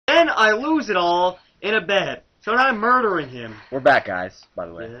I lose it all in a bet. So now I'm murdering him. We're back, guys, by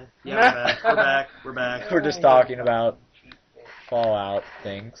the way. Yeah, we're back. We're back. We're back. We're just talking about Fallout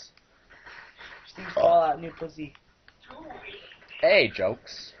things. Steve Fallout, new pussy. Hey,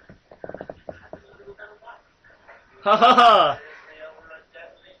 jokes. Ha ha ha!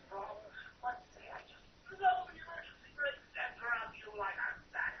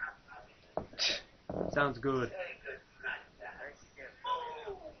 Sounds good.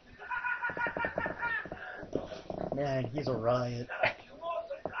 Man, he's a riot.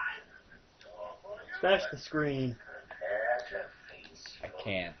 Smash the screen. I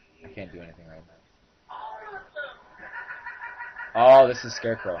can't do anything right now. Oh, this is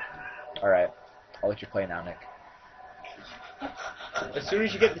Scarecrow. Alright. I'll let you play now, Nick. As soon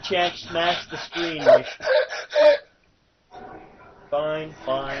as you get the chance, smash the screen, Nick. Fine,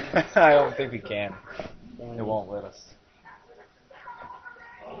 fine. I don't think we can. It won't let us.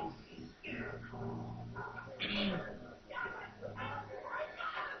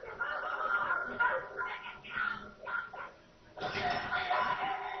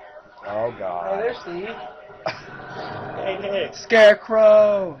 Oh god. Hey, there's Steve. Hey, Nick.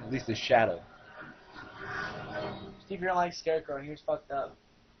 Scarecrow! At least the shadow. Steve, you don't like Scarecrow, and he was fucked up.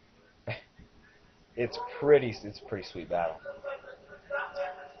 It's pretty sweet battle.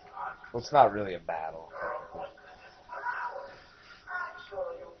 Well, it's not really a battle.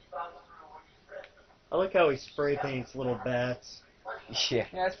 I like how he spray paints little bats. Yeah.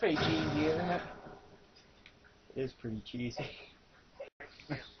 Yeah, that's pretty cheesy, isn't it? It is pretty cheesy.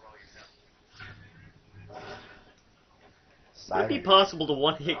 Would it be possible to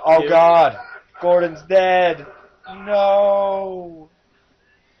one-hit Oh kill? god! Gordon's dead! No!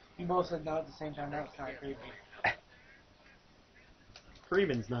 You both said no at the same time. That was kind of creepy.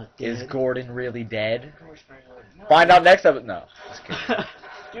 Freeman's not dead. Is Gordon really dead? No. Find out next episode. No. Just kidding.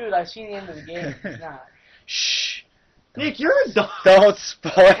 Dude, I've seen the end of the game. He's not. Shh. Nick, you're a dog. Don't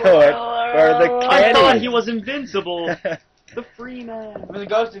spoil it for the I kiddies. thought he was invincible. The Freeman. With the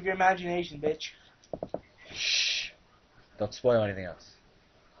ghost of your imagination, bitch. Shh. Don't spoil anything else.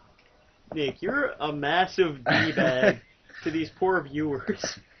 Nick, you're a massive D-bag to these poor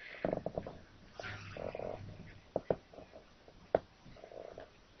viewers.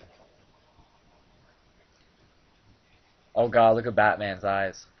 Oh god, look at Batman's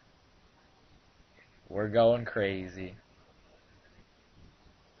eyes. We're going crazy.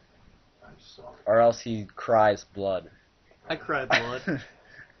 Or else he cries blood. I cry blood.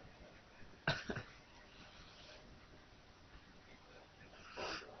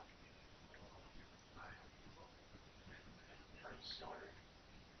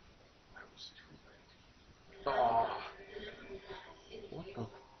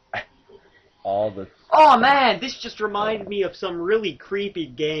 All the... Oh man, this just reminded me of some really creepy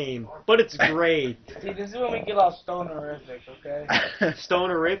game, but it's great. See, this is when we get all stonerific, okay?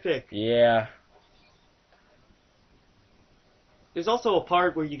 Stonerific. Yeah. There's also a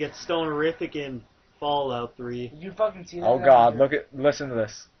part where you get stonerific in Fallout 3. Did you fucking see that? Oh god, listen to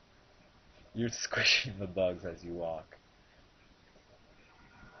this. You're squishing the bugs as you walk.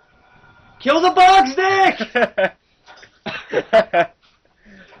 Kill the bugs, Nick!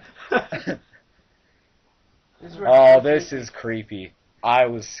 Oh, this is creepy. I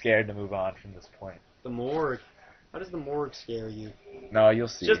was scared to move on from this point. The morgue. How does the morgue scare you? No, you'll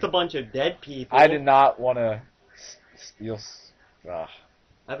see. It's just a bunch of dead people. I did not want to... I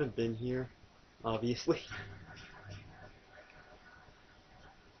haven't been here, obviously.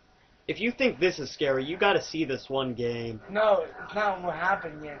 If you think this is scary, you gotta see this one game. No, it's not what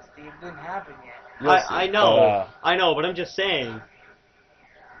happened yet, Steve. It didn't happen yet. I know, I know, but I'm just saying.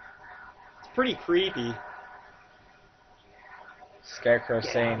 It's pretty creepy. Scarecrow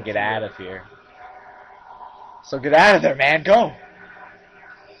saying, get out of here. So get out of there, man. Go.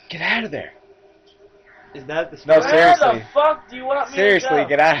 Get out of there. Is that the No, Where seriously. the fuck do you want me Seriously, to go?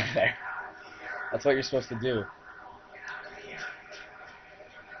 get out of there. That's what you're supposed to do.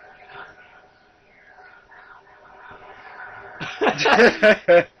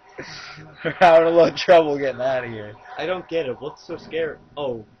 We're having a little trouble getting out of here. I don't get it. What's so scary?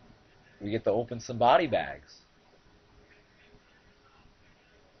 Oh. We get to open some body bags.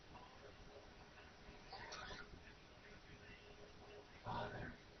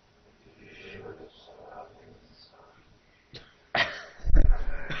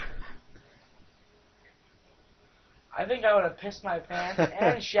 I think I would have pissed my pants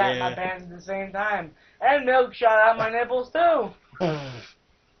and shat my pants at the same time. And milk shot out my nipples, too.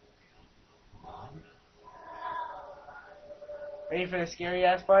 Ready for the scary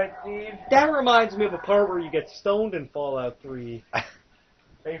ass part, Steve? That reminds me of a part where you get stoned in Fallout 3.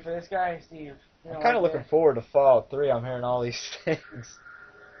 Ready for this guy, Steve? You I'm know, kind of like looking forward to Fallout 3. I'm hearing all these things.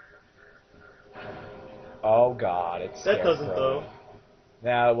 Oh God, it's That Scarecrow. doesn't though.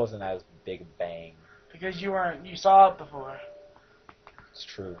 Nah, it wasn't as big a bang. because you saw it before. It's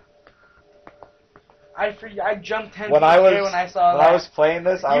true. I jumped 10 When feet I there when I saw that. I was playing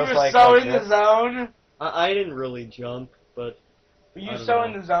this, I You was were like, so like in this. the zone. I didn't really jump, but Were I you don't so know.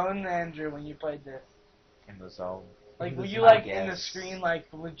 in the zone, Andrew, when you played this? In the zone. Like, were I you like in the guess. screen like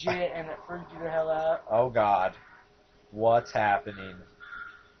legit and it freaked you the hell out? Oh God, what's happening?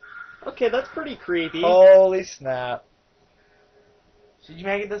 okay, that's pretty creepy. Holy snap! Did you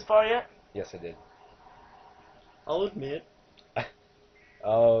make it this far yet? Yes, I did. I'll admit.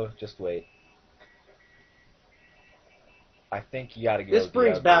 Oh, just wait. I think you gotta go. This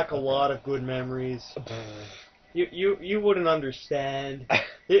brings the back a other- lot of good memories. You wouldn't understand.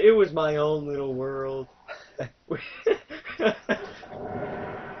 It was my own little world. Look at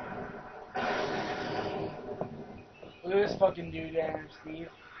this fucking dude down, Steve.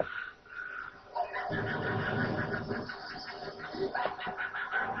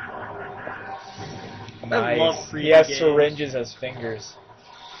 I love Nice. creepy He has games. syringes as fingers.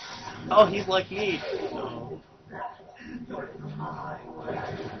 Oh, he's like me. Oh.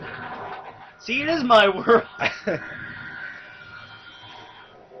 See, it is my world.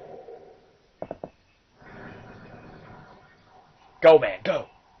 Go, man, go.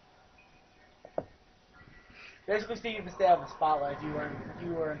 Basically, Steve would stay out of the spotlight if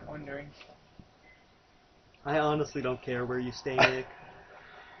you weren't wondering. I honestly don't care where you stay, Nick.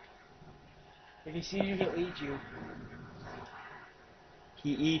 If he sees you, he'll eat you.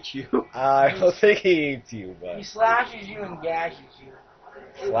 He eats you. I don't think he eats you, He but slashes you and gashes you.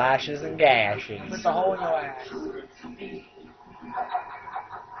 flashes and gashes. Puts a hole in your ass.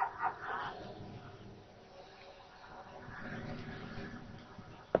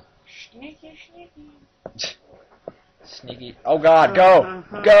 Sneaky, sneaky. Sneaky. Oh God, go,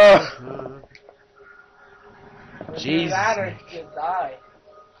 go. Jesus. That or you'll die.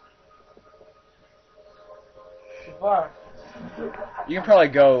 Too far. You can probably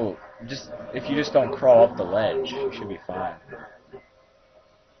go just if you just don't crawl up the ledge. You should be fine.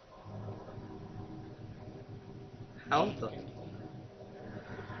 How the?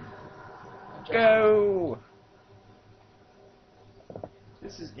 Go.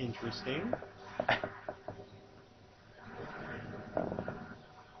 This is interesting.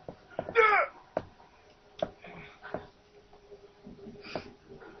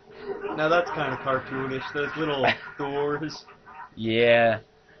 Now that's kind of cartoonish. Those little doors. Yeah.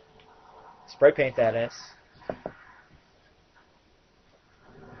 Spray paint that ass.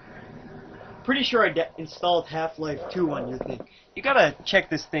 Pretty sure I installed Half-Life 2 on your thing. You gotta check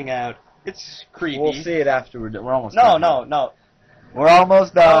this thing out. It's creepy. We'll see it after we're almost No, done. no. We're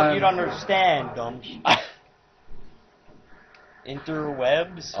almost done. No, you don't understand, dumb.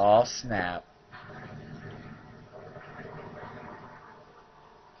 Interwebs. Oh snap.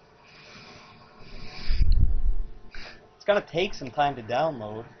 It's gonna take some time to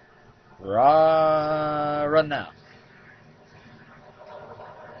download. Run now.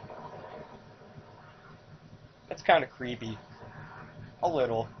 It's kind of creepy. A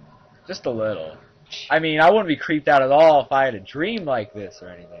little. Just a little. I mean, I wouldn't be creeped out at all if I had a dream like this or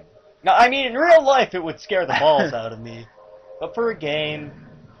anything. No, I mean, in real life, it would scare the balls out of me. But for a game,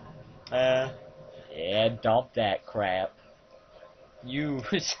 Yeah, dump that crap.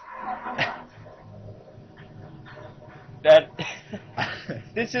 use that.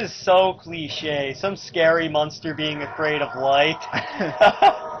 This is so cliche. Some scary monster being afraid of light.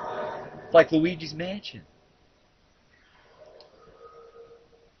 Like Luigi's Mansion.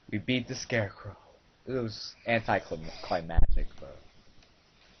 We beat the Scarecrow. It was anticlimactic, but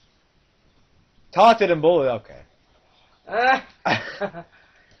taunted and bullied. Okay.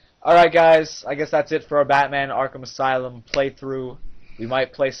 Alright guys, I guess that's it for our Batman Arkham Asylum playthrough. We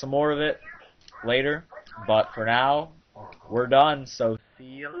might play some more of it later, but for now, we're done, so see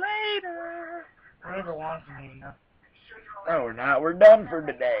you later. I never wanted to be enough. No, we're not. We're done for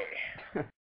today.